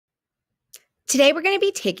Today, we're going to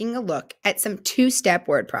be taking a look at some two-step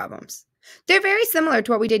word problems. They're very similar to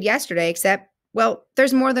what we did yesterday, except, well,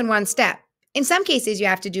 there's more than one step. In some cases, you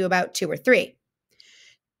have to do about 2 or 3.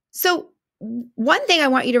 So one thing I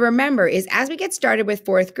want you to remember is as we get started with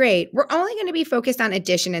 4th grade, we're only going to be focused on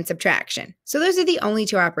addition and subtraction. So those are the only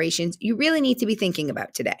 2 operations you really need to be thinking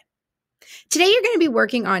about today. Today, you're going to be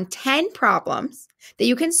working on 10 problems that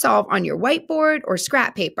you can solve on your whiteboard or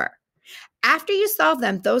scrap paper. After you solve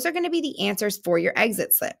them, those are going to be the answers for your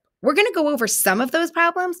exit slip. We're going to go over some of those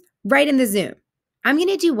problems right in the Zoom. I'm going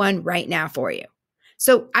to do one right now for you.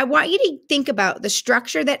 So I want you to think about the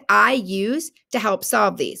structure that I use to help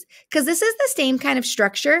solve these, because this is the same kind of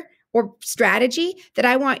structure or strategy that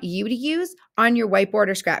I want you to use on your whiteboard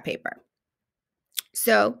or scrap paper.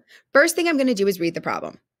 So first thing I'm going to do is read the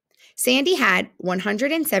problem. Sandy had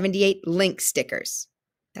 178 link stickers.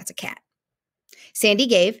 That's a cat. Sandy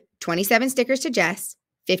gave 27 stickers to Jess,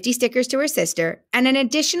 50 stickers to her sister, and an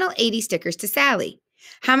additional 80 stickers to Sally.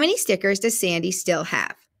 How many stickers does Sandy still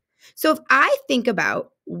have? So if I think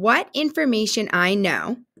about what information I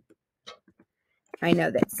know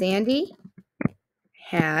that Sandy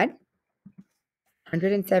had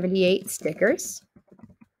 178 stickers.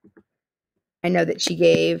 I know that she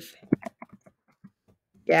gave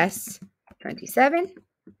Jess 27,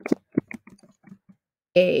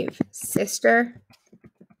 gave sister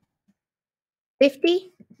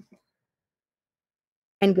 50,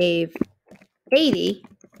 and gave 80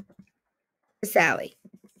 to Sally.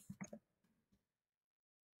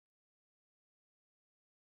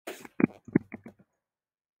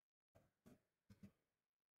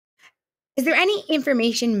 Is there any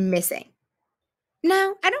information missing?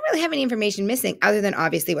 No, I don't really have any information missing other than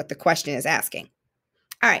obviously what the question is asking.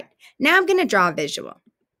 All right, now I'm going to draw a visual.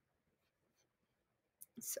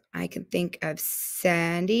 So I can think of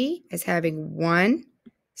Sandy as having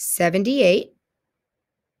 178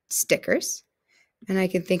 stickers. And I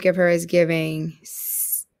can think of her as giving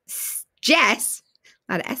Jess,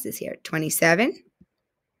 a lot of S's here, 27.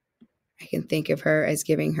 I can think of her as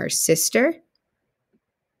giving her sister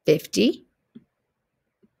 50.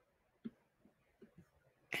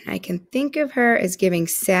 And I can think of her as giving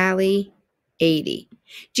Sally 80.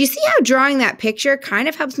 Do you see how drawing that picture kind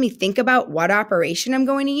of helps me think about what operation I'm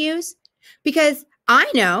going to use? Because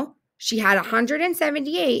I know she had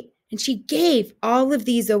 178 and she gave all of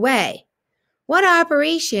these away. What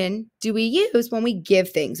operation do we use when we give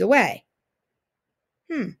things away?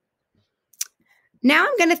 Now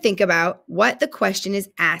I'm going to think about what the question is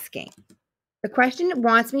asking. The question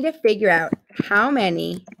wants me to figure out how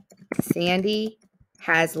many Sandy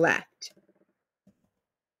has left.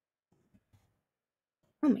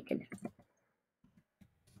 Oh my goodness.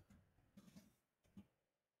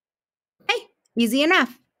 Hey, easy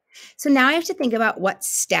enough. So now I have to think about what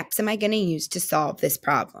steps am I going to use to solve this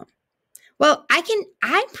problem. Well,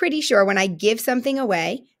 I'm pretty sure when I give something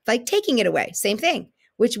away, like taking it away, same thing,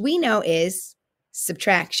 which we know is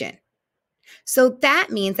subtraction. So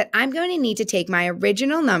that means that I'm going to need to take my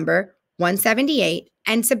original number, 178,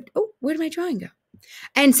 and where did my drawing go?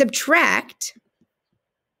 And subtract.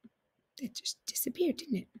 It just disappeared,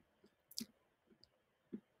 didn't it?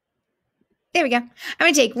 There we go. I'm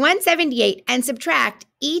going to take 178 and subtract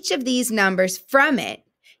each of these numbers from it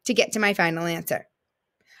to get to my final answer.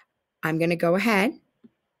 I'm going to go ahead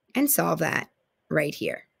and solve that right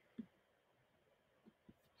here.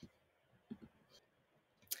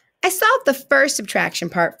 I solved the first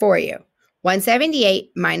subtraction part for you.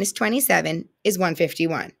 178 minus 27 is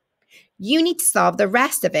 151. You need to solve the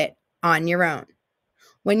rest of it on your own.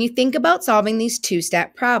 When you think about solving these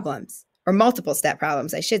two-step problems, or multiple-step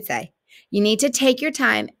problems, I should say, you need to take your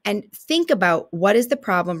time and think about what is the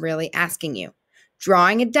problem really asking you.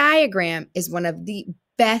 Drawing a diagram is one of the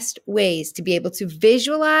best ways to be able to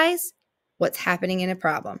visualize what's happening in a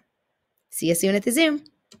problem. See you soon at the Zoom.